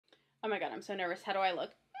Oh my god, I'm so nervous. How do I look?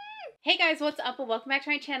 Hey guys, what's up? Well, welcome back to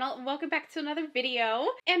my channel, and welcome back to another video,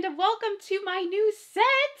 and welcome to my new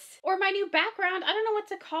set, or my new background. I don't know what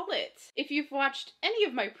to call it. If you've watched any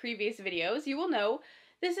of my previous videos, you will know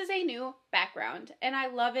this is a new background, and I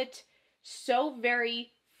love it so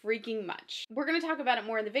very freaking much. We're gonna talk about it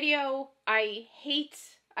more in the video. I hate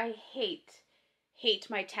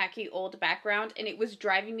my tacky old background, and it was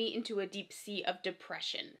driving me into a deep sea of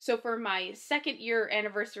depression. So for my 2nd year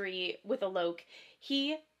anniversary with Alok,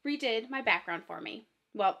 he redid my background for me.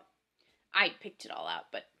 Well, I picked it all out,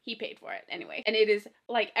 but he paid for it anyway. And it is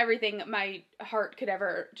like everything my heart could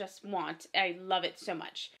ever just want. I love it so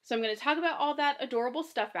much. So I'm going to talk about all that adorable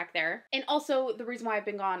stuff back there. And also the reason why I've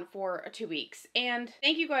been gone for 2 weeks. And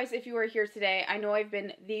thank you guys if you are here today. I know I've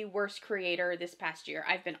been the worst creator this past year.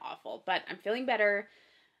 I've been awful, but I'm feeling better.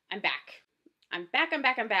 I'm back. I'm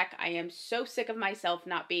back. I am so sick of myself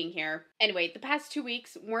not being here. Anyway, the past 2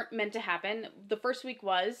 weeks weren't meant to happen. The first week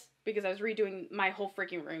was, because I was redoing my whole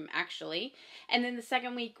freaking room, actually. And then the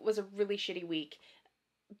second week was a really shitty week.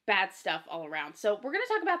 Bad stuff all around. So we're going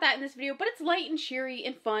to talk about that in this video, but it's light and cheery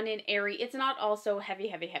and fun and airy. It's not also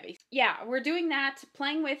heavy. Yeah, we're doing that,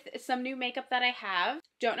 playing with some new makeup that I have.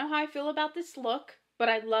 Don't know how I feel about this look, but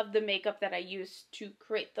I love the makeup that I used to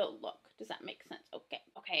create the look. Does that make sense?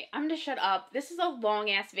 Okay, I'm gonna shut up. This is a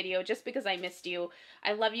long-ass video just because I missed you.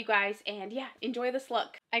 I love you guys, and yeah, enjoy this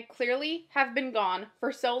look. I clearly have been gone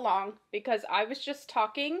for so long because I was just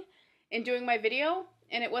talking and doing my video,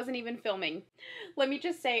 and it wasn't even filming. Let me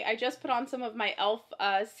just say, I just put on some of my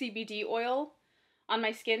e.l.f. CBD oil on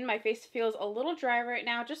my skin. My face feels a little dry right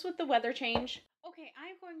now, just with the weather change. Okay,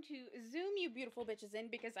 I'm going to zoom you beautiful bitches in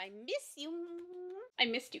because I miss you. I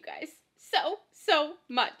missed you guys so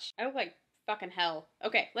much. I look like fucking hell.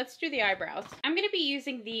 Okay, let's do the eyebrows. I'm going to be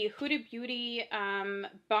using the Huda Beauty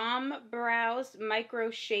Balm Brows Micro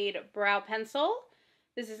Shade Brow Pencil.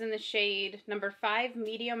 This is in the shade number 5,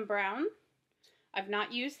 medium brown. I've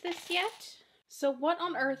not used this yet. So what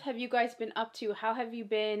on earth have you guys been up to? How have you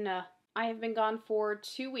been? I have been gone for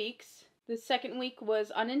 2 weeks. The second week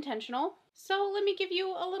was unintentional. So let me give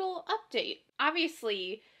you a little update.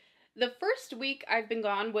 Obviously, the first week I've been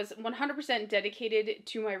gone was 100% dedicated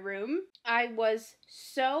to my room. I was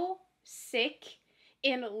so sick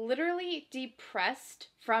and literally depressed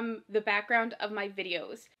from the background of my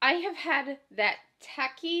videos. I have had that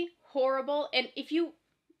tacky, horrible, and if you...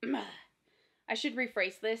 I should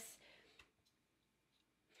rephrase this.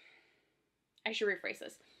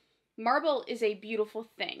 Marble is a beautiful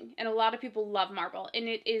thing, and a lot of people love marble, and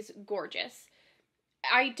it is gorgeous.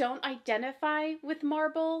 I don't identify with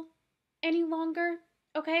marble any longer,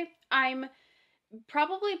 okay? I'm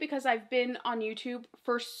probably because I've been on YouTube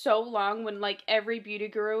for so long when like every beauty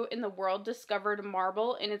guru in the world discovered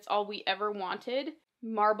marble and it's all we ever wanted.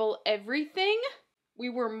 Marble everything. We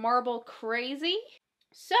were marble crazy.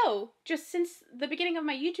 So, just since the beginning of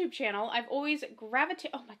my YouTube channel, I've always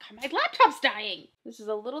gravitated... Oh my god, my laptop's dying! This is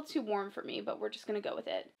a little too warm for me, but we're just gonna go with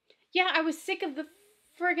it. Yeah, I was sick of the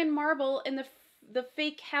friggin' marble and the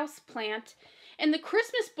fake house plant and the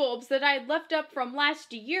Christmas bulbs that I had left up from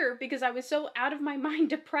last year because I was so out of my mind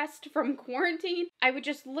depressed from quarantine. I would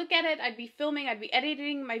just look at it, I'd be filming, I'd be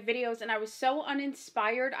editing my videos, and I was so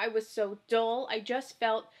uninspired, I was so dull, I just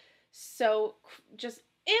felt so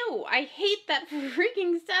ew, I hate that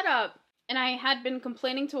freaking setup. And I had been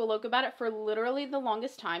complaining to Alok about it for literally the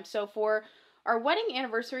longest time. So for our wedding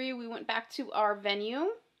anniversary, we went back to our venue,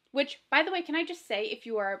 which, by the way, can I just say, if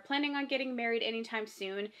you are planning on getting married anytime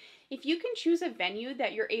soon, if you can choose a venue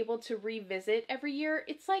that you're able to revisit every year,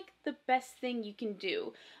 it's like the best thing you can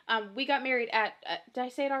do. We got married at, did I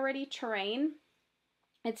say it already? Terrain.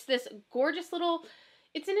 It's this gorgeous little...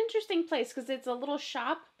 It's an interesting place because it's a little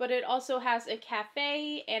shop, but it also has a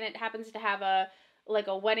cafe, and it happens to have a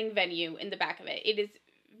wedding venue in the back of it. It is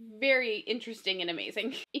very interesting and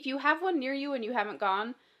amazing. If you have one near you and you haven't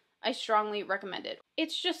gone, I strongly recommend it.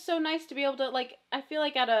 It's just so nice to be able to, like, I feel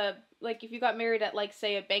like at a, like, if you got married at, like,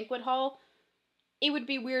 say, a banquet hall, it would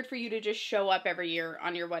be weird for you to just show up every year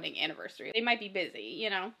on your wedding anniversary. They might be busy, you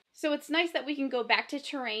know? So it's nice that we can go back to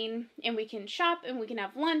Terrain, and we can shop, and we can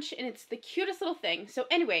have lunch, and it's the cutest little thing. So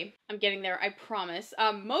anyway, I'm getting there, I promise.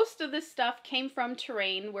 Most of this stuff came from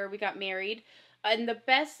Terrain, where we got married. And the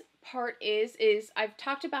best part is I've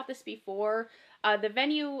talked about this before, the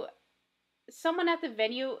venue... Someone at the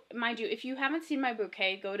venue, mind you, if you haven't seen my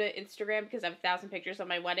bouquet, go to Instagram because I have 1,000 pictures of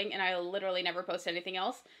my wedding, and I literally never post anything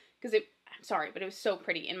else because I'm sorry, but it was so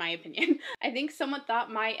pretty in my opinion. I think someone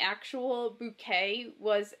thought my actual bouquet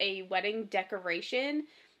was a wedding decoration,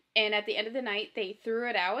 And at the end of the night, they threw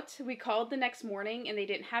it out. We called the next morning and they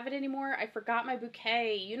didn't have it anymore. I forgot my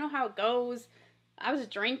bouquet. You know how it goes. I was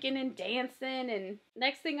drinking and dancing, and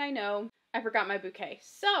next thing I know, I forgot my bouquet.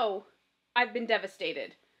 So, I've been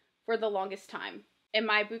devastated for the longest time. And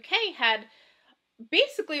my bouquet had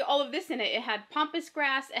basically all of this in it. It had pampas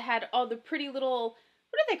grass, it had all the pretty little,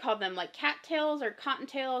 what do they call them, like cattails or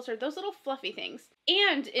cottontails or those little fluffy things.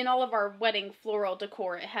 And in all of our wedding floral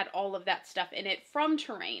decor, it had all of that stuff in it from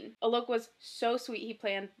Terrain. Alok was so sweet. He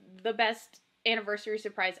planned the best anniversary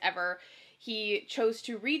surprise ever. He chose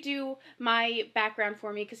to redo my background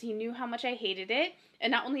for me because he knew how much I hated it. And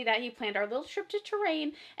not only that, he planned our little trip to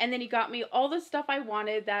Terrain, and then he got me all the stuff I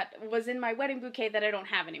wanted that was in my wedding bouquet that I don't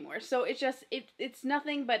have anymore. So it's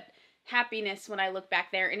nothing but happiness when I look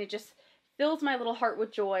back there, and it just fills my little heart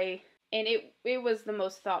with joy. And it was the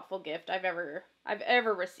most thoughtful gift I've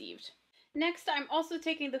ever received. Next, I'm also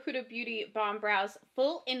taking the Huda Beauty Balm Brows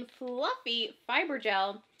Full and Fluffy Fiber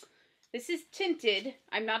Gel. This is tinted.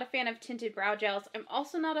 I'm not a fan of tinted brow gels. I'm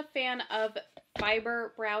also not a fan of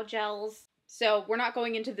fiber brow gels. So we're not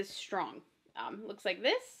going into this strong. Looks like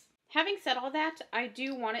this. Having said all that, I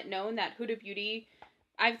do want it known that Huda Beauty,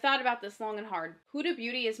 I've thought about this long and hard. Huda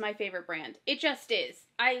Beauty is my favorite brand. It just is.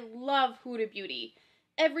 I love Huda Beauty.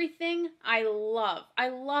 Everything I love. I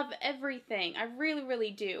love everything. I really,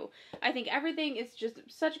 really do. I think everything is just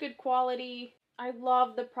such good quality. I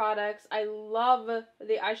love the products. I love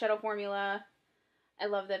the eyeshadow formula. I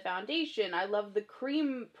love the foundation. I love the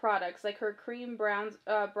cream products, like her cream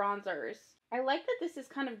bronzers. I like that this is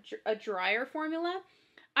kind of a drier formula.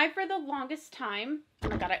 For the longest time, oh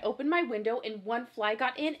my god, I opened my window and one fly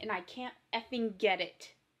got in and I can't effing get it.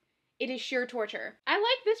 It is sheer torture. I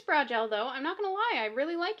like this brow gel though. I'm not gonna lie, I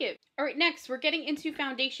really like it. Alright, next, we're getting into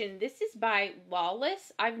foundation. This is by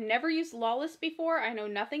Lawless. I've never used Lawless before. I know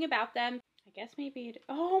nothing about them. I guess maybe it,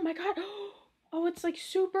 oh my god. Oh, it's like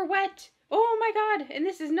super wet. Oh my god, and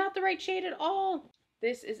this is not the right shade at all.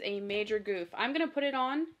 This is a major goof. I'm gonna put it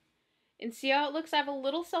on and see how it looks. I have a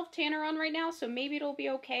little self-tanner on right now, so maybe it'll be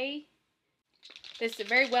okay. This is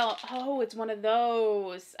very well, oh, it's one of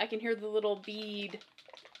those. I can hear the little bead.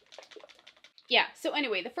 Yeah, so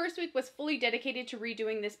anyway, the first week was fully dedicated to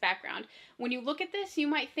redoing this background. When you look at this, you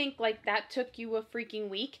might think like that took you a freaking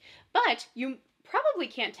week, but you probably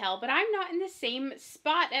can't tell, but I'm not in the same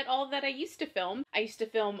spot at all that I used to film. I used to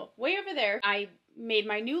film way over there. I made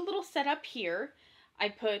my new little setup here. I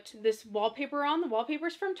put this wallpaper on. The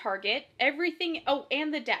wallpaper's from Target. Everything, oh,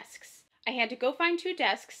 and the desks. I had to go find 2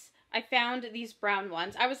 desks. I found these brown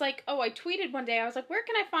ones. I was like, oh, I tweeted one day, I was like, where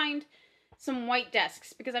can I find some white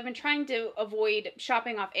desks? Because I've been trying to avoid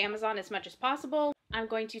shopping off Amazon as much as possible. I'm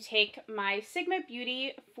going to take my Sigma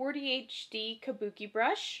Beauty 40HD Kabuki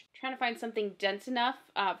brush. I'm trying to find something dense enough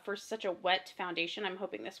for such a wet foundation. I'm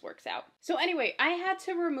hoping this works out. So anyway, I had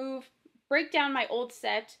to break down my old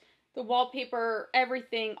set, the wallpaper,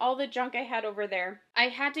 everything, all the junk I had over there. I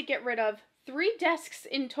had to get rid of 3 desks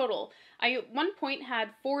in total. I at one point had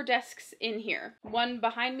 4 desks in here. One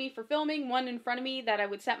behind me for filming, one in front of me that I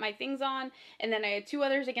would set my things on, and then I had 2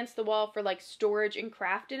 others against the wall for like storage and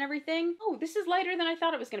craft and everything. Oh, this is lighter than I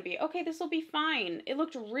thought it was going to be. Okay, this will be fine. It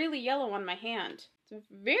looked really yellow on my hand. It's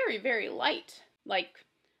very, very light, like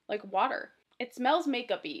water. It smells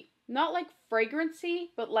makeup-y. Not like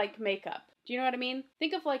fragrancy, but like makeup. Do you know what I mean?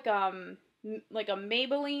 Think of like a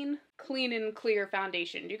Maybelline Clean and Clear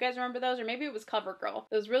foundation. Do you guys remember those? Or maybe it was CoverGirl.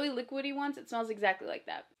 Those really liquidy ones, it smells exactly like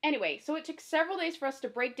that. Anyway, so it took several days for us to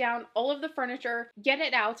break down all of the furniture, get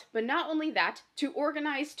it out, but not only that, to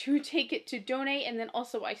organize, to take it to donate, and then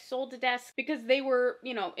also I sold the desks because they were,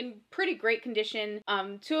 you know, in pretty great condition.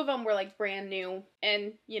 2 of them were like brand new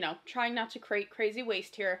and, you know, trying not to create crazy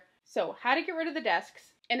waste here. So, how to get rid of the desks.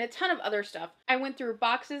 And a ton of other stuff. I went through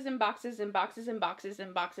boxes and boxes and boxes and boxes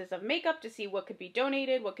and boxes of makeup to see what could be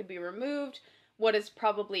donated, what could be removed, what is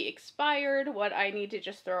probably expired, what I need to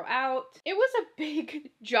just throw out. It was a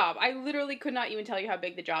big job. I literally could not even tell you how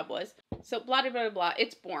big the job was. So blah, blah, blah, blah.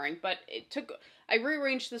 It's boring, but I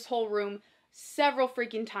rearranged this whole room several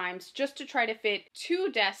freaking times just to try to fit 2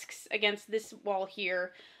 desks against this wall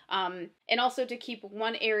here. And also to keep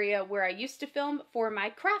one area where I used to film for my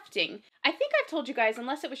crafting. I think I've told you guys,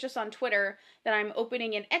 unless it was just on Twitter, that I'm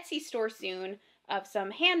opening an Etsy store soon of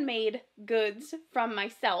some handmade goods from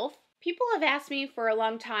myself. People have asked me for a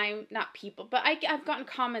long time, not people, but I've gotten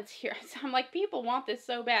comments here. So I'm like, people want this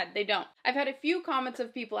so bad. They don't. I've had a few comments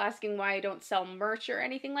of people asking why I don't sell merch or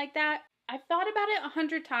anything like that. I've thought about it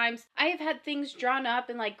 100 times. I have had things drawn up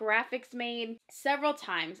and like graphics made several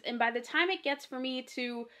times. And by the time it gets for me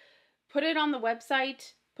to put it on the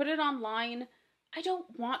website, put it online, I don't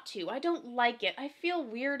want to. I don't like it. I feel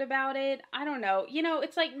weird about it. I don't know. You know,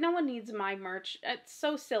 it's like no one needs my merch. It's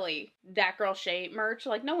so silly. That Girl Shay merch.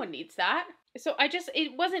 Like, no one needs that. So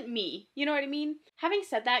it wasn't me. You know what I mean? Having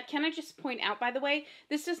said that, can I just point out, by the way,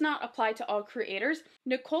 this does not apply to all creators.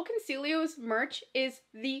 Nicole Concilio's merch is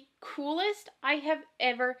the coolest I have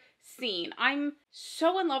ever seen. I'm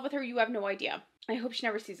so in love with her, you have no idea. I hope she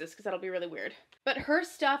never sees this because that'll be really weird. But her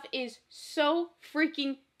stuff is so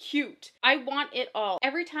freaking cute. I want it all.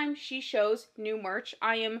 Every time she shows new merch,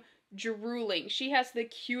 I am drooling. She has the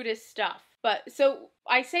cutest stuff. But so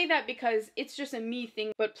I say that because it's just a me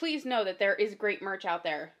thing, but please know that there is great merch out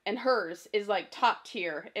there, and hers is like top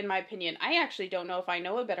tier in my opinion. I actually don't know if I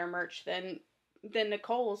know a better merch than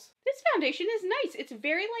Nicole's. This foundation is nice. It's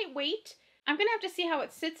very lightweight. I'm gonna have to see how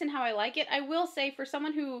it sits and how I like it. I will say, for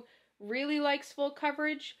someone who really likes full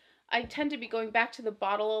coverage, I tend to be going back to the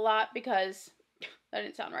bottle a lot because that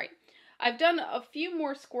didn't sound right. I've done a few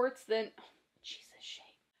more squirts than... Oh, Jesus, Shay.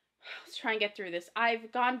 Let's try and get through this.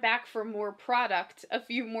 I've gone back for more product a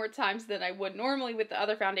few more times than I would normally with the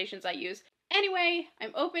other foundations I use. Anyway,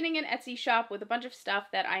 I'm opening an Etsy shop with a bunch of stuff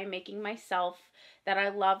that I'm making myself that I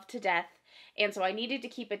love to death. And so I needed to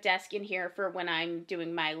keep a desk in here for when I'm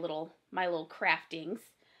doing my little craftings.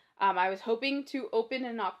 I was hoping to open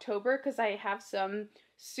in October because I have some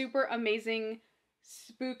super amazing,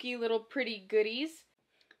 spooky little pretty goodies,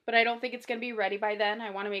 but I don't think it's going to be ready by then.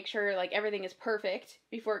 I want to make sure like everything is perfect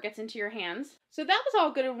before it gets into your hands. So that was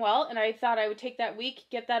all good and well, and I thought I would take that week,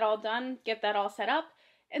 get that all done, get that all set up,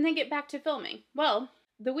 and then get back to filming. Well,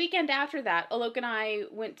 the weekend after that, Alok and I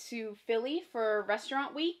went to Philly for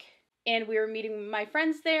restaurant week, and we were meeting my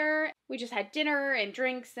friends there. We just had dinner and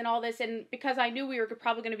drinks and all this, and because I knew we were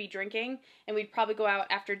probably going to be drinking and we'd probably go out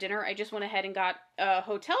after dinner, I just went ahead and got a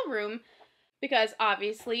hotel room because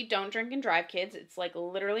obviously don't drink and drive, kids. It's like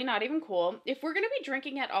literally not even cool. If we're going to be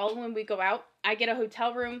drinking at all when we go out, I get a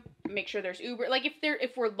hotel room, make sure there's Uber. Like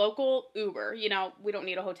if we're local, Uber, you know, we don't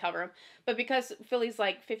need a hotel room. But because Philly's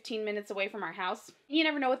like 15 minutes away from our house, you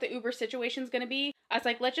never know what the Uber situation's going to be. I was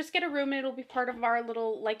like, let's just get a room and it'll be part of our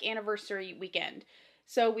little like anniversary weekend.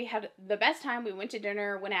 So we had the best time. We went to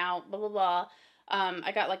dinner, went out, blah, blah, blah.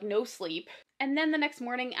 I got like no sleep. And then the next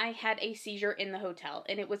morning I had a seizure in the hotel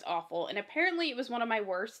and it was awful. And apparently it was one of my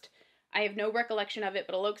worst. I have no recollection of it,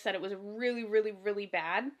 but Alok said it was really, really, really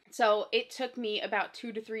bad. So it took me about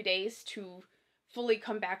 2 to 3 days to fully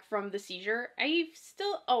come back from the seizure.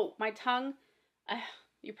 My tongue,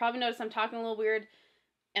 you probably noticed I'm talking a little weird,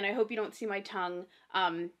 and I hope you don't see my tongue.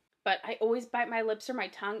 But I always bite my lips or my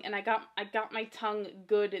tongue, and I got my tongue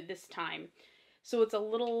good this time. So it's a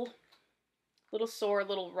little sore, a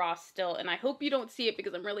little raw still, and I hope you don't see it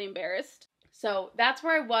because I'm really embarrassed. So that's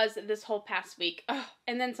where I was this whole past week. Ugh,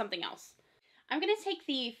 and then something else. I'm going to take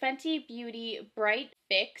the Fenty Beauty Bright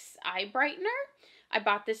Fix Eye Brightener. I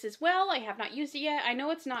bought this as well. I have not used it yet. I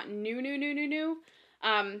know it's not new.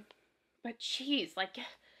 But geez, like,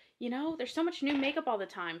 you know, there's so much new makeup all the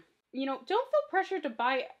time. You know, don't feel pressured to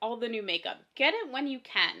buy all the new makeup. Get it when you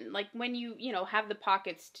can, like when you have the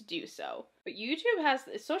pockets to do so. But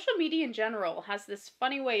social media in general has this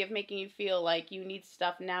funny way of making you feel like you need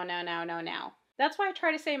stuff now. That's why I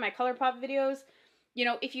try to say in my ColourPop videos, you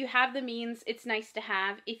know, if you have the means, it's nice to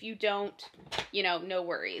have. If you don't, you know, no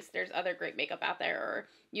worries. There's other great makeup out there, or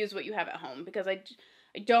use what you have at home, because I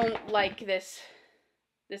don't like this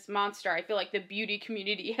monster I feel like the beauty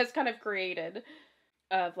community has kind of created.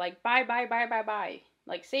 Of like, buy.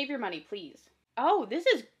 Like, save your money, please. Oh, this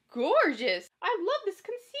is gorgeous. I love this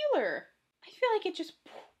concealer. I feel like it just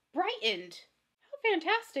brightened. How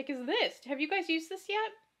fantastic is this? Have you guys used this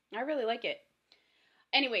yet? I really like it.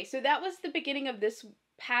 Anyway, so that was the beginning of this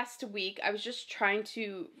past week. I was just trying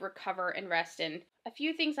to recover and rest, and a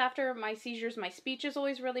few things after my seizures, my speech is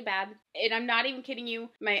always really bad. And I'm not even kidding you.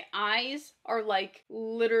 My eyes are like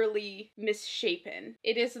literally misshapen.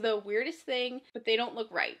 It is the weirdest thing, but they don't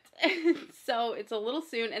look right. So it's a little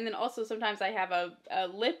soon. And then also sometimes I have a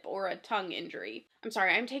lip or a tongue injury. I'm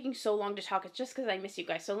sorry, I'm taking so long to talk. It's just because I miss you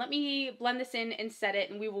guys. So let me blend this in and set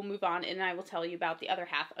it, and we will move on, and I will tell you about the other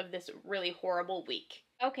half of this really horrible week.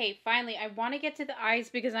 Okay, finally, I want to get to the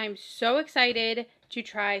eyes because I'm so excited to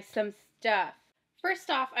try some stuff.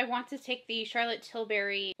 First off, I want to take the Charlotte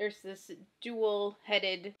Tilbury, there's this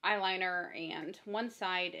dual-headed eyeliner, and one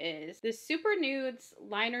side is the Super Nudes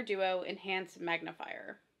Liner Duo Enhanced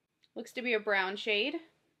Magnifier. Looks to be a brown shade.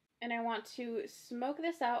 And I want to smoke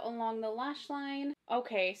this out along the lash line.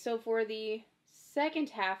 Okay, so for the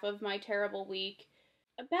second half of my terrible week,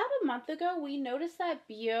 about a month ago, we noticed that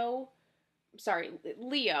Leo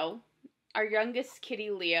Our youngest kitty,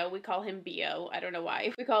 Leo, we call him Bio. I don't know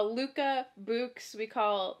why. We call Luca Books. We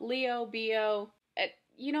call Leo Bio.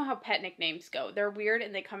 You know how pet nicknames go. They're weird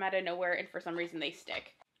and they come out of nowhere, and for some reason they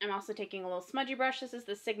stick. I'm also taking a little smudgy brush. This is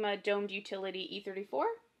the Sigma Domed Utility E34.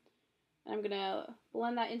 And I'm going to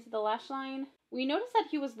blend that into the lash line. We noticed that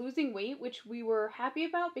he was losing weight, which we were happy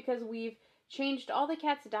about because we've changed all the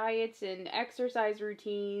cat's diets and exercise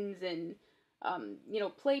routines and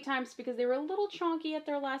playtimes because they were a little chonky at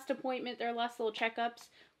their last appointment, their last little checkups.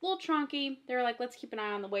 A little chonky. They were like, let's keep an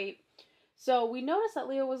eye on the weight. So we noticed that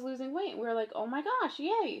Leo was losing weight. We were like, oh my gosh,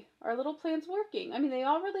 yay. Our little plan's working. I mean, they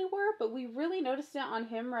all really were, but we really noticed it on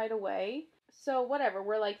him right away. So whatever,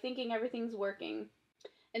 we're like thinking everything's working.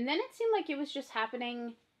 And then it seemed like it was just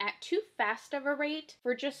happening at too fast of a rate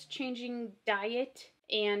for just changing diet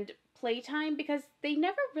and playtime because they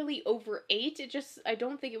never really overate. I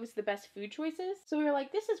don't think it was the best food choices. So we were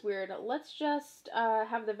like, this is weird. Let's just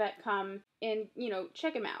have the vet come and,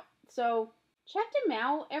 check him out. So checked him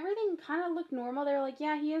out. Everything kind of looked normal. They were like,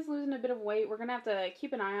 yeah, he is losing a bit of weight. We're going to have to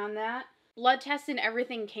keep an eye on that. Blood tests and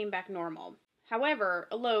everything came back normal. However,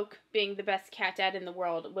 Alok, being the best cat dad in the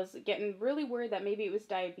world, was getting really worried that maybe it was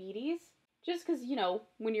diabetes. Just because,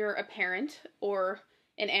 when you're a parent or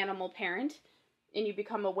an animal parent and you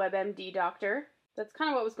become a WebMD doctor, that's kind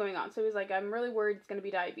of what was going on. So he was like, I'm really worried it's going to be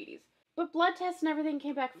diabetes. But blood tests and everything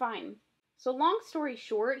came back fine. So long story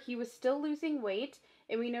short, he was still losing weight,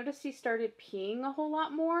 and we noticed he started peeing a whole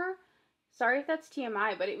lot more. Sorry if that's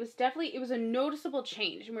TMI, but it was a noticeable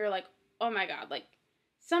change. And we were like, oh my God,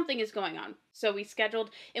 something is going on. So we scheduled,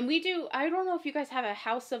 and I don't know if you guys have a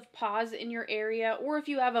house of paws in your area or if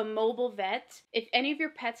you have a mobile vet. If any of your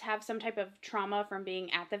pets have some type of trauma from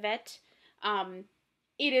being at the vet,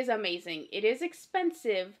 it is amazing. It is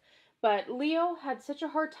expensive, but Leo had such a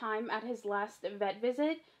hard time at his last vet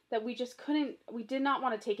visit that we did not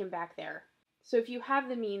want to take him back there. So if you have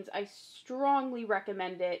the means, I strongly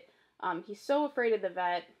recommend it. He's so afraid of the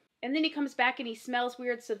vet. And then he comes back and he smells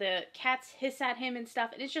weird, so the cats hiss at him and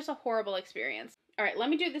stuff, and it's just a horrible experience. Alright, let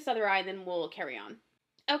me do this other eye, and then we'll carry on.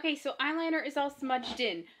 Okay, so eyeliner is all smudged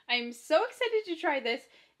in. I'm so excited to try this.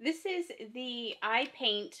 This is the eye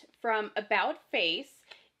paint from About Face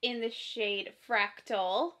in the shade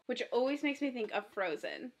Fractal, which always makes me think of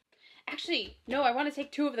Frozen. Actually, no, I want to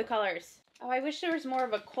take two of the colors. Oh, I wish there was more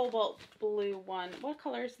of a cobalt blue one. What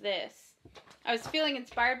color is this? I was feeling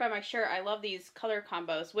inspired by my shirt. I love these color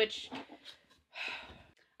combos, which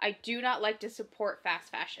I do not like to support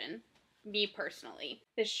fast fashion, me personally.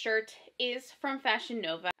 This shirt is from Fashion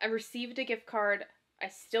Nova. I received a gift card. I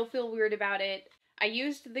still feel weird about it. I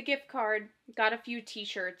used the gift card, got a few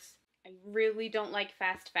t-shirts. I really don't like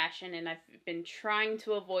fast fashion, and I've been trying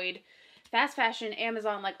to avoid fast fashion,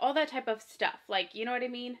 Amazon, all that type of stuff. You know what I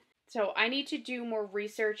mean? So I need to do more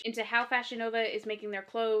research into how Fashion Nova is making their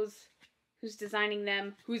clothes, who's designing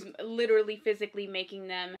them, who's literally physically making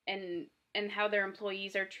them, and how their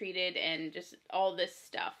employees are treated, and just all this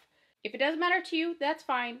stuff. If it doesn't matter to you, that's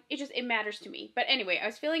fine. It matters to me. But anyway, I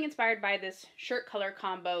was feeling inspired by this shirt color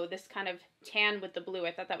combo, this kind of tan with the blue.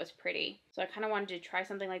 I thought that was pretty. So I kind of wanted to try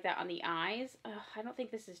something like that on the eyes. Ugh, I don't think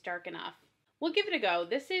this is dark enough. We'll give it a go.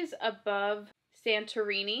 This is Above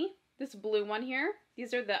Santorini, this blue one here.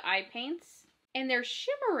 These are the eye paints, and they're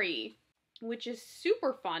shimmery, which is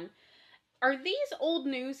super fun. Are these old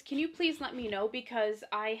news? Can you please let me know? Because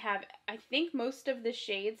I think, most of the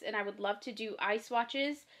shades, and I would love to do eye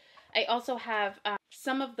swatches. I also have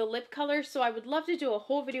some of the lip colors, so I would love to do a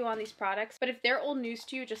whole video on these products. But if they're old news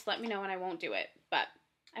to you, just let me know and I won't do it. But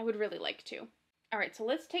I would really like to. Alright, so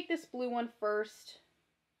let's take this blue one first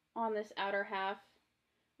on this outer half.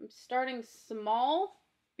 I'm starting small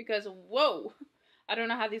because, whoa, I don't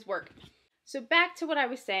know how these work. So back to what I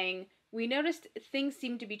was saying. We noticed things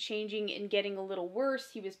seemed to be changing and getting a little worse.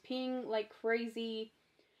 He was peeing like crazy,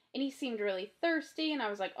 and he seemed really thirsty, and I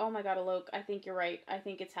was like, oh my God, Alok, I think you're right. I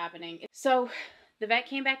think it's happening. So the vet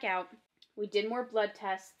came back out. We did more blood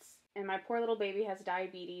tests, and my poor little baby has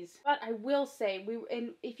diabetes. But I will say, and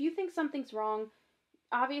if you think something's wrong,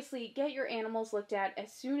 obviously get your animals looked at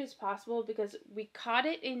as soon as possible, because we caught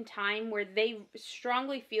it in time where they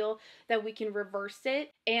strongly feel that we can reverse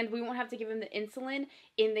it and we won't have to give them the insulin.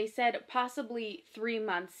 And they said possibly 3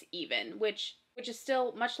 months even, which is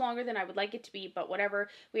still much longer than I would like it to be, but whatever.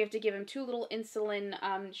 We have to give him 2 little insulin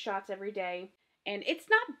shots every day. And it's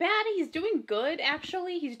not bad. He's doing good,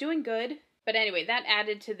 actually. He's doing good. But anyway, that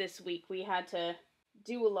added to this week. We had to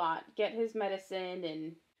do a lot. Get his medicine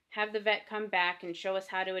and have the vet come back and show us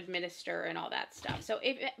how to administer and all that stuff. So,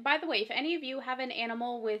 by the way, if any of you have an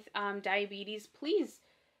animal with diabetes, please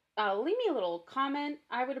leave me a little comment.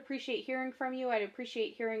 I would appreciate hearing from you. I'd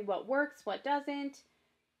appreciate hearing what works, what doesn't.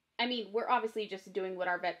 I mean, we're obviously just doing what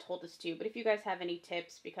our vet told us to, but if you guys have any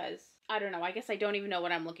tips, because I don't know, I guess I don't even know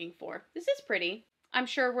what I'm looking for. This is pretty. I'm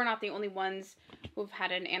sure we're not the only ones who've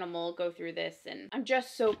had an animal go through this, and I'm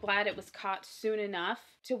just so glad it was caught soon enough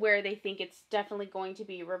to where they think it's definitely going to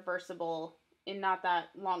be reversible in not that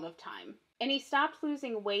long of time. And he stopped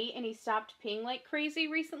losing weight and he stopped peeing like crazy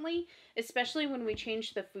recently, especially when we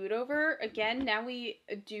changed the food over. Again, now we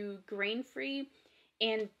do grain-free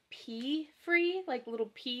and pea-free, like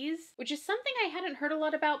little peas, which is something I hadn't heard a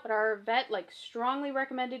lot about, but our vet like strongly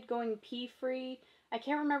recommended going pea-free. I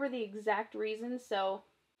can't remember the exact reason, so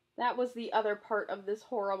that was the other part of this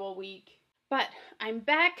horrible week. But I'm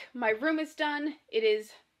back. My room is done. It is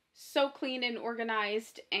so clean and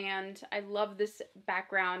organized, and I love this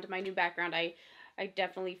background, my new background. I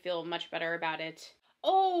definitely feel much better about it.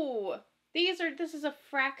 Oh, this is a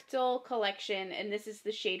fractal collection, and this is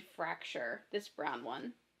the shade Fracture, this brown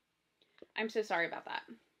one. I'm so sorry about that.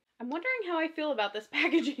 I'm wondering how I feel about this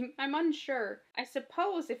packaging. I'm unsure. I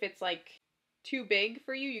suppose if it's like too big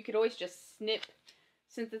for you, you could always just snip,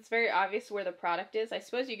 since it's very obvious where the product is, I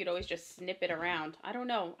suppose you could always just snip it around. I don't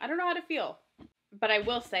know. I don't know how to feel. But I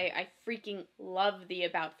will say, I freaking love the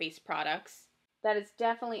About Face products. That is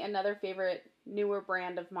definitely another favorite newer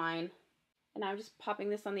brand of mine. And I'm just popping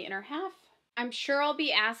this on the inner half. I'm sure I'll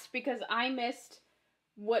be asked because I missed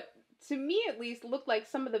what, to me at least, looked like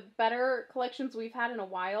some of the better collections we've had in a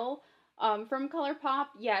while. From ColourPop,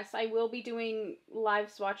 yes, I will be doing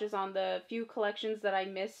live swatches on the few collections that I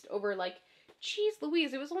missed over, like, geez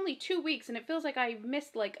Louise, it was only 2 weeks and it feels like I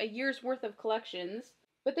missed like a year's worth of collections.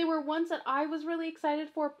 But they were ones that I was really excited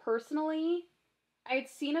for personally. I had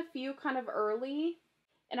seen a few kind of early,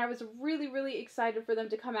 and I was really, really excited for them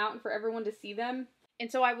to come out and for everyone to see them.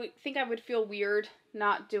 And so I would feel weird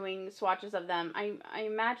not doing swatches of them. I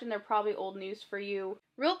imagine they're probably old news for you.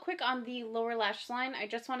 Real quick on the lower lash line, I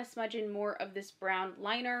just want to smudge in more of this brown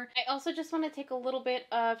liner. I also just want to take a little bit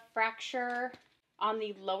of Fracture on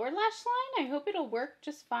the lower lash line. I hope it'll work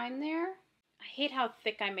just fine there. I hate how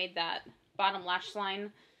thick I made that bottom lash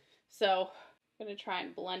line, so I'm going to try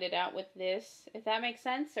and blend it out with this, if that makes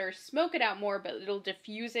sense, or smoke it out more, but it'll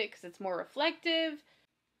diffuse it because it's more reflective.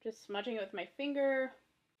 Just smudging it with my finger.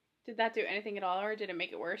 Did that do anything at all, or did it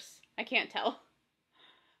make it worse? I can't tell.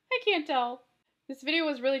 I can't tell. This video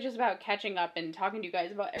was really just about catching up and talking to you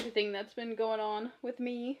guys about everything that's been going on with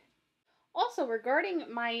me. Also,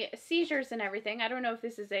 regarding my seizures and everything, I don't know if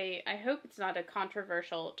this is I hope it's not a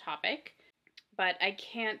controversial topic, but I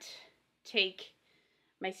can't take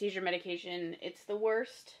my seizure medication. It's the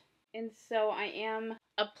worst. And so I am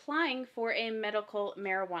applying for a medical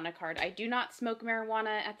marijuana card. I do not smoke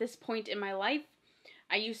marijuana at this point in my life.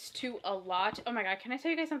 I used to a lot. Oh my god, can I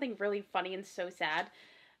tell you guys something really funny and so sad?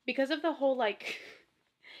 Because of the whole, like,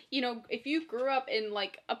 you know, if you grew up in,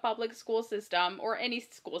 like, a public school system, or any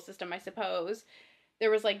school system, I suppose,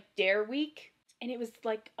 there was, like, Dare Week, and it was,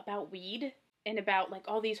 like, about weed, and about, like,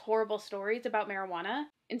 all these horrible stories about marijuana.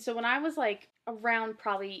 And so when I was, like, around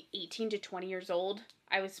probably 18 to 20 years old,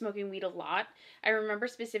 I was smoking weed a lot. I remember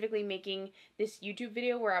specifically making this YouTube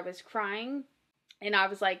video where I was crying, and I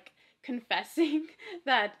was, like, confessing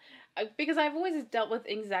that, because I've always dealt with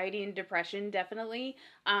anxiety and depression, definitely,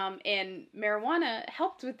 and marijuana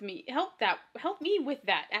helped me with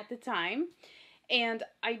that at the time, and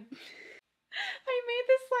I made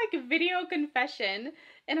this, like, video confession,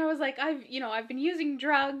 and I was like, I've been using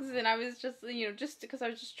drugs, and I was just, just because I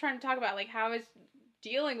was just trying to talk about, like, how I was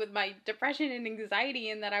dealing with my depression and anxiety,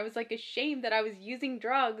 and that I was, like, ashamed that I was using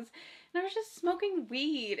drugs, and I was just smoking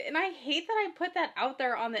weed, and I hate that I put that out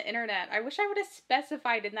there on the internet. I wish I would have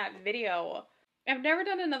specified in that video. I've never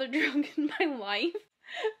done another drug in my life,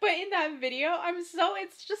 but in that video,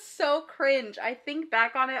 it's just so cringe. I think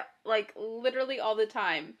back on it, like, literally all the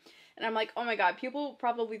time. And I'm like, oh my god, people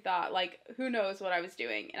probably thought, like, who knows what I was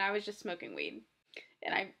doing. And I was just smoking weed.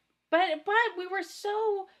 And but we were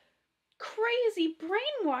so crazy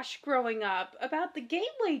brainwashed growing up about the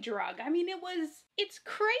gateway drug. I mean, it's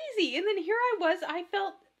crazy. And then here I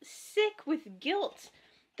felt sick with guilt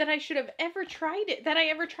that I ever tried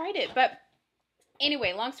it. But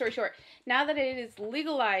anyway, long story short, now that it is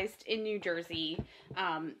legalized in New Jersey,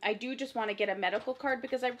 I do just want to get a medical card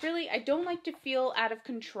because I don't like to feel out of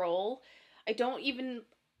control. I don't even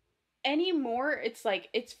anymore. It's like,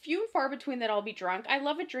 it's few and far between that I'll be drunk. I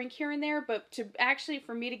love a drink here and there, but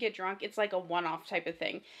for me to get drunk, it's like a one-off type of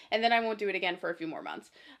thing. And then I won't do it again for a few more months.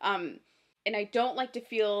 And I don't like to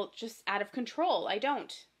feel just out of control. I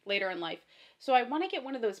don't later in life. So I want to get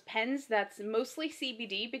one of those pens that's mostly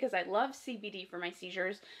CBD because I love CBD for my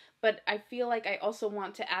seizures, but I feel like I also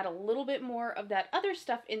want to add a little bit more of that other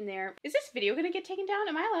stuff in there. Is this video going to get taken down?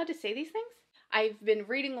 Am I allowed to say these things? I've been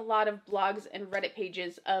reading a lot of blogs and Reddit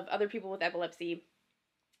pages of other people with epilepsy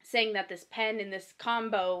saying that this pen and this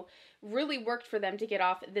combo really worked for them to get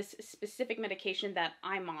off this specific medication that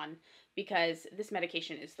I'm on, because this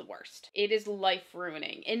medication is the worst. It is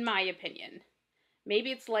life-ruining, in my opinion.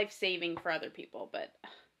 Maybe it's life-saving for other people, but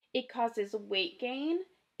it causes weight gain,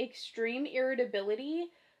 extreme irritability,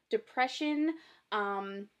 depression,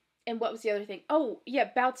 and what was the other thing? Oh, yeah,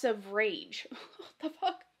 bouts of rage. What the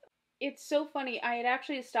fuck? It's so funny. I had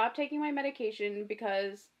actually stopped taking my medication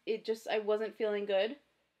because I wasn't feeling good.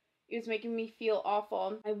 It was making me feel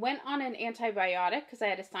awful. I went on an antibiotic because I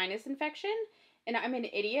had a sinus infection, and I'm an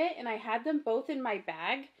idiot, and I had them both in my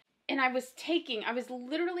bag, and I was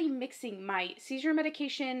literally mixing my seizure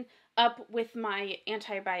medication up with my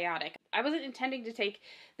antibiotic. I wasn't intending to take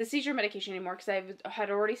the seizure medication anymore because I had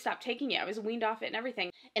already stopped taking it. I was weaned off it and everything,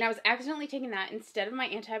 and I was accidentally taking that instead of my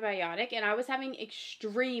antibiotic, and I was having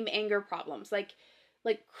extreme anger problems, like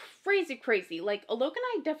crazy. Like, Alok and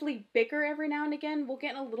I definitely bicker every now and again. We'll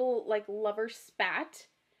get in a little, like, lover spat.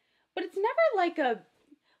 But it's never like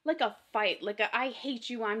a fight, like a I hate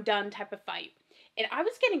you, I'm done type of fight. And I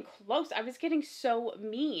was getting close. I was getting so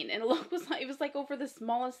mean. And Alok was like, it was like over the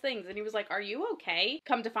smallest things. And he was like, are you okay?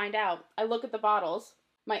 Come to find out, I look at the bottles.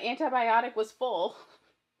 My antibiotic was full.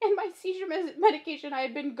 And my seizure medication I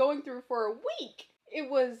had been going through for a week. It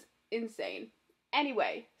was insane.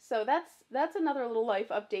 Anyway, so that's another little life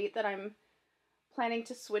update that I'm planning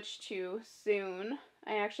to switch to soon.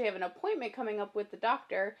 I actually have an appointment coming up with the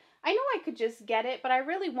doctor. I know I could just get it, but I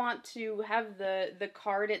really want to have the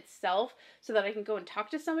card itself so that I can go and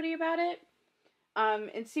talk to somebody about it,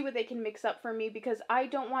 and see what they can mix up for me, because I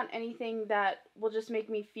don't want anything that will just make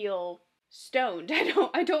me feel stoned.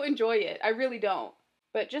 I don't enjoy it. I really don't.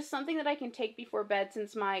 But just something that I can take before bed,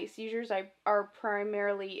 since my seizures are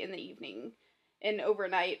primarily in the evening and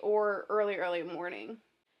overnight or early morning.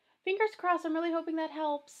 Fingers crossed. I'm really hoping that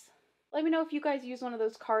helps. Let me know if you guys use one of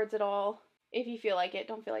those cards at all. If you feel like it,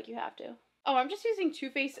 don't feel like you have to. Oh, I'm just using Too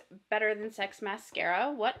Faced Better Than Sex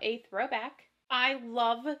mascara. What a throwback. I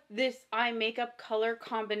love this eye makeup color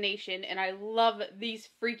combination, and I love these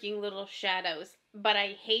freaking little shadows. But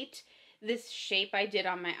I hate this shape I did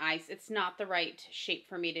on my eyes. It's not the right shape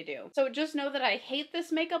for me to do. So just know that I hate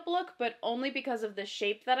this makeup look, but only because of the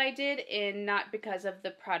shape that I did and not because of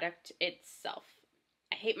the product itself.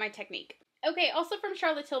 I hate my technique. Okay, also from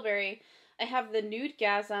Charlotte Tilbury, I have the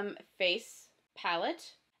Nudegasm Face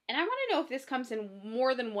Palette. And I want to know if this comes in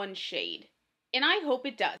more than one shade. And I hope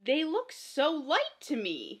it does. They look so light to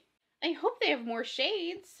me. I hope they have more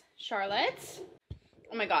shades, Charlotte.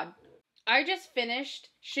 Oh my god. I just finished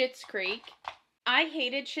Schitt's Creek. I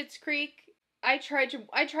hated Schitt's Creek. I tried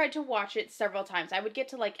to watch it several times. I would get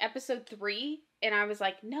to like episode 3 and I was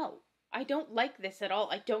like, no, I don't like this at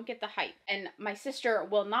all. I don't get the hype. And my sister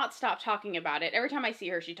will not stop talking about it. Every time I see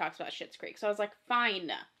her, she talks about Schitt's Creek. So I was like,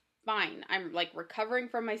 fine. I'm like recovering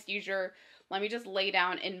from my seizure. Let me just lay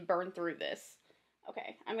down and burn through this.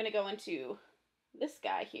 Okay, I'm going to go into this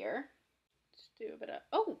guy here. Just do a bit of,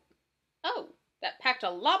 oh. That packed a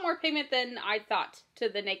lot more pigment than I thought to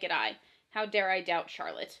the naked eye. How dare I doubt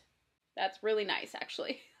Charlotte? That's really nice,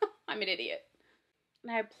 actually. I'm an idiot.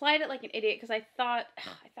 And I applied it like an idiot because I thought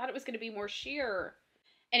it was going to be more sheer.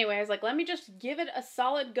 Anyway, I was like, let me just give it a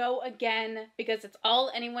solid go again because it's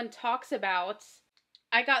all anyone talks about.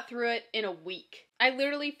 I got through it in a week. I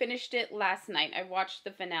literally finished it last night. I watched the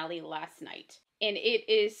finale last night. And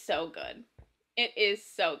it is so good. It is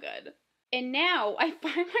so good. And now I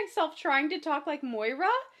find myself trying to talk like Moira,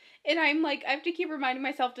 and I'm like, I have to keep reminding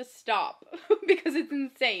myself to stop because it's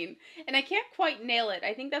insane. And I can't quite nail it.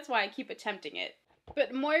 I think that's why I keep attempting it.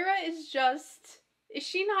 But Moira is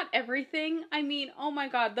she not everything? I mean, oh my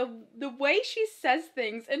god, the way she says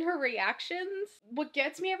things and her reactions, what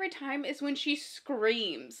gets me every time is when she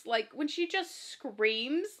screams. Like, when she just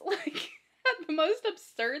screams, like, at the most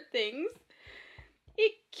absurd things.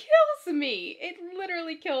 It kills me. It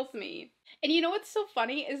literally kills me. And you know what's so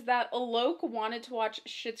funny is that Alok wanted to watch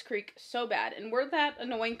Schitt's Creek so bad, and we're that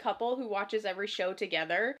annoying couple who watches every show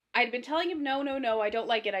together. I'd been telling him, no, I don't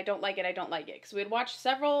like it, because we had watched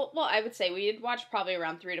several, well, I would say we had watched probably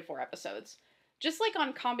around 3 to 4 episodes. Just like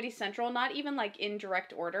on Comedy Central, not even like in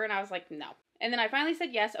direct order, and I was like, no. And then I finally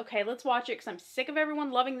said yes, okay, let's watch it, because I'm sick of everyone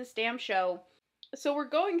loving this damn show. So we're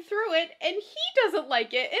going through it, and he doesn't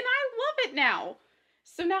like it, and I love it now.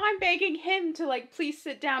 So now I'm begging him to, like, please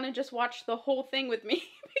sit down and just watch the whole thing with me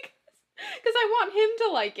because Because I want him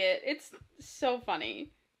to like it. It's so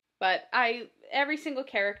funny. But every single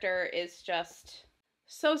character is just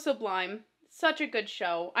so sublime. Such a good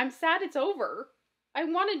show. I'm sad it's over. I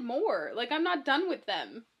wanted more. Like, I'm not done with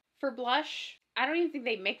them. For Blush, I don't even think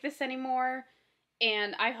they make this anymore.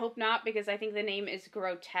 And I hope not, because I think the name is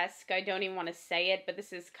grotesque. I don't even want to say it, but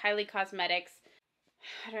this is Kylie Cosmetics.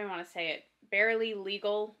 I don't even want to say it. Barely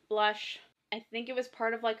Legal Blush. I think it was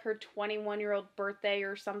part of like her 21-year-old birthday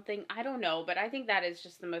or something. I don't know, but I think that is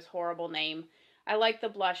just the most horrible name. I like the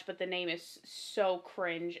blush, but the name is so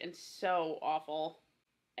cringe and so awful.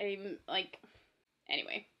 I'm like,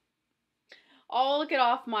 anyway. I'll get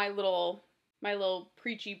off my little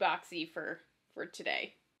preachy boxy for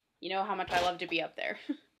today. You know how much I love to be up there.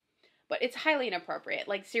 But it's highly inappropriate.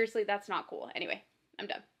 Like, seriously, that's not cool. Anyway, I'm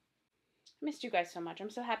done. I missed you guys so much. I'm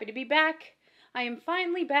so happy to be back. I am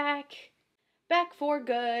finally back. Back for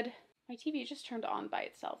good. My TV just turned on by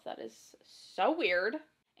itself. That is so weird.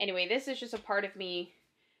 Anyway, this is just a part of me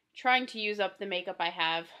trying to use up the makeup I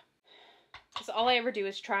have. Because all I ever do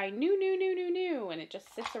is try new, and it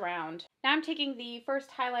just sits around. Now I'm taking the first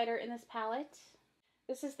highlighter in this palette.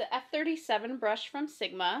 This is the F37 brush from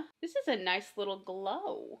Sigma. This is a nice little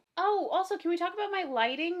glow. Oh, also, can we talk about my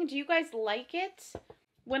lighting? Do you guys like it?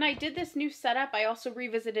 When I did this new setup, I also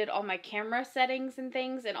revisited all my camera settings and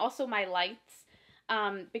things, and also my lights.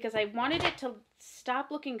 Because I wanted it to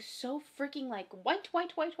stop looking so freaking like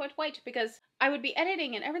white, because I would be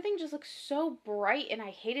editing and everything just looks so bright and I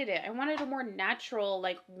hated it. I wanted a more natural,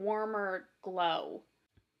 like warmer glow.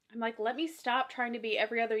 I'm like, let me stop trying to be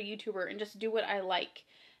every other YouTuber and just do what I like.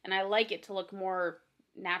 And I like it to look more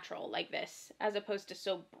natural like this, as opposed to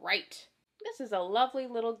so bright. This is a lovely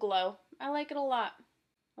little glow. I like it a lot.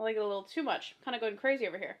 I like it a little too much. I'm kind of going crazy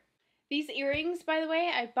over here. These earrings, by the way,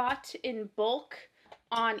 I bought in bulk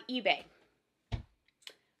on eBay.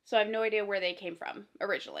 So I have no idea where they came from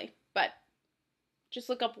originally, but just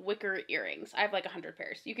look up wicker earrings. I have like 100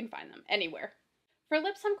 pairs. You can find them anywhere. For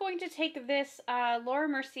lips, I'm going to take this Laura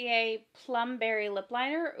Mercier Plum Berry Lip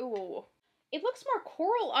Liner. Ooh, it looks more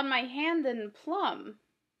coral on my hand than plum,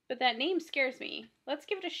 but that name scares me. Let's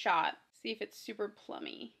give it a shot. See if it's super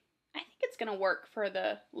plummy. I think it's gonna work for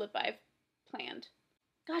the lip I've planned.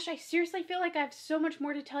 Gosh, I seriously feel like I have so much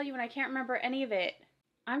more to tell you and I can't remember any of it.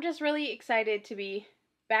 I'm just really excited to be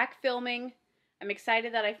back filming. I'm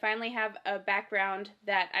excited that I finally have a background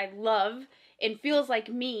that I love and feels like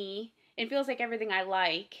me and feels like everything I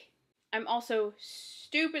like. I'm also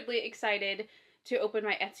stupidly excited to open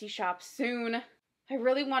my Etsy shop soon. I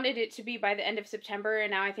really wanted it to be by the end of September,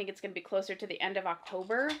 and now I think it's going to be closer to the end of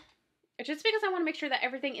October. Just because I want to make sure that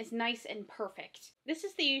everything is nice and perfect. This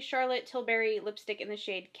is the Charlotte Tilbury lipstick in the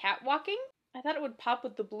shade Catwalking. I thought it would pop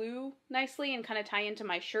with the blue nicely and kind of tie into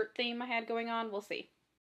my shirt theme I had going on. We'll see.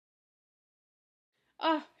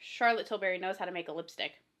 Oh, Charlotte Tilbury knows how to make a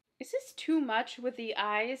lipstick. Is this too much with the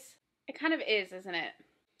eyes? It kind of is, isn't it?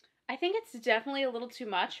 I think it's definitely a little too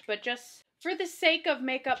much, but just for the sake of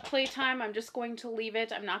makeup playtime, I'm just going to leave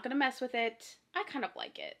it. I'm not going to mess with it. I kind of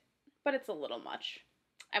like it, but it's a little much.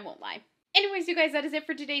 I won't lie. Anyways, you guys, that is it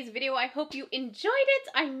for today's video. I hope you enjoyed it.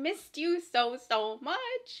 I missed you so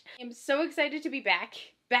much. I'm so excited to be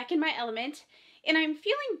back in my element, and I'm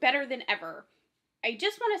feeling better than ever. I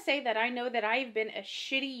just want to say that I know that I've been a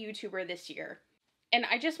shitty YouTuber this year, and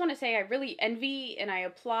I just want to say I really envy and I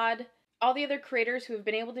applaud all the other creators who have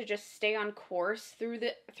been able to just stay on course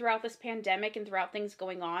throughout this pandemic and throughout things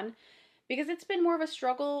going on, because it's been more of a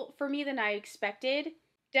struggle for me than I expected.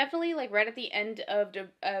 Definitely, like, right at the end of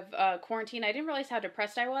quarantine, I didn't realize how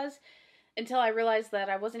depressed I was until I realized that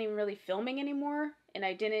I wasn't even really filming anymore, and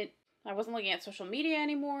I wasn't looking at social media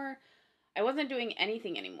anymore. I wasn't doing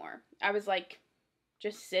anything anymore. I was, like,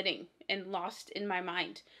 just sitting and lost in my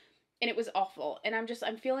mind, and it was awful, and I'm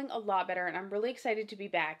feeling a lot better, and I'm really excited to be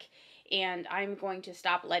back, and I'm going to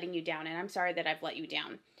stop letting you down, and I'm sorry that I've let you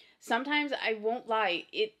down. Sometimes, I won't lie,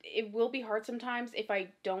 it will be hard sometimes if I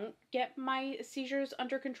don't get my seizures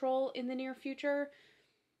under control in the near future.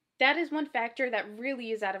 That is one factor that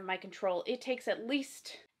really is out of my control. It takes at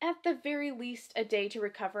the very least, a day to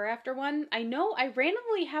recover after one. I know I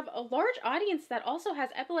randomly have a large audience that also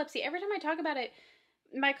has epilepsy. Every time I talk about it,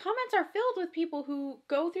 my comments are filled with people who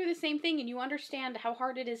go through the same thing, and you understand how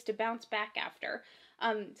hard it is to bounce back after.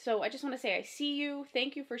 So I just want to say I see you.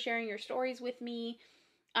 Thank you for sharing your stories with me.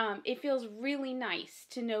 It feels really nice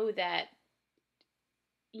to know that,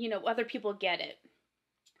 you know, other people get it,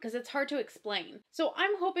 because it's hard to explain. So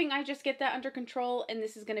I'm hoping I just get that under control and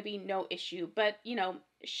this is going to be no issue, but, you know,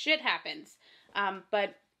 shit happens.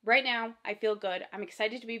 But right now, I feel good. I'm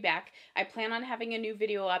excited to be back. I plan on having a new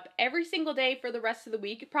video up every single day for the rest of the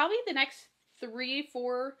week. Probably the next 3,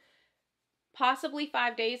 4, possibly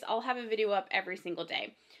 5 days, I'll have a video up every single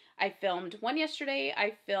day. I filmed one yesterday.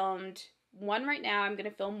 I filmed one right now. I'm going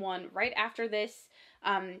to film one right after this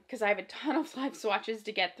because I have a ton of live swatches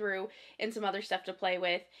to get through and some other stuff to play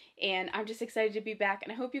with. And I'm just excited to be back,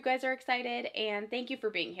 and I hope you guys are excited, and thank you for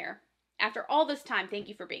being here. After all this time, thank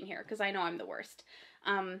you for being here because I know I'm the worst.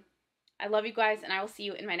 I love you guys, and I will see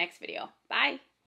you in my next video. Bye!